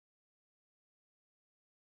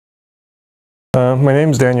My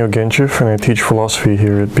name is Guentchev and I teach philosophy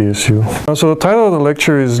here at BSU. So the title of the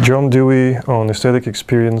lecture is John Dewey on Aesthetic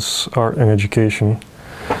Experience, Art and Education.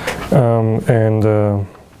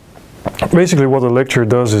 Basically what the lecture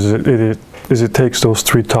does is it takes those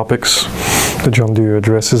three topics that John Dewey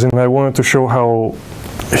addresses, and I wanted to show how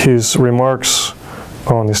his remarks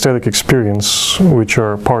on aesthetic experience, which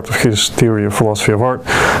are part of his theory of philosophy of art,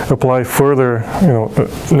 apply further.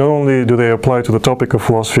 Not only do they apply to the topic of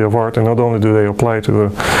philosophy of art, and not only do they apply to the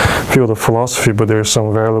field of philosophy, but there's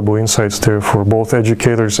some valuable insights there for both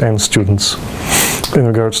educators and students in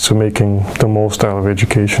regards to making the most out of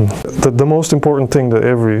education. The most important thing that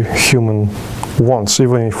every human wants,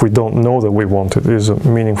 even if we don't know that we want it, is a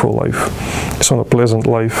meaningful life. It's not a pleasant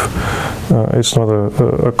life, it's not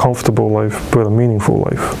a comfortable life, but a meaningful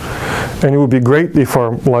life. And it would be great if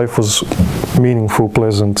our life was meaningful,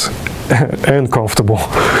 pleasant, and comfortable.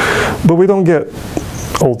 But we don't get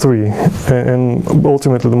all three, and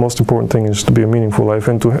ultimately the most important thing is to be a meaningful life.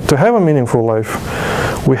 And to have a meaningful life,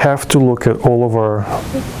 we have to look at all of our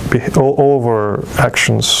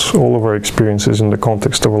actions, all of our experiences in the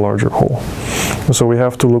context of a larger whole. And so we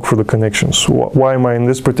have to look for the connections. Why am I in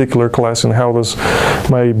this particular class, and how does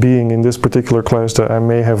my being in this particular class that I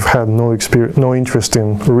may have had no interest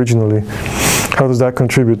in originally, how does that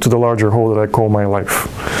contribute to the larger whole that I call my life?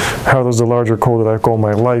 How does the larger whole that I call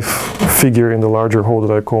my life figure in the larger whole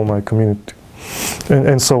that I call my community?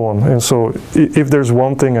 And so on. And so if there's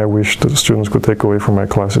one thing I wish that the students could take away from my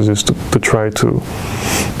classes, is to try to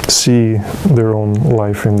see their own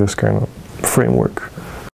life in this kind of framework.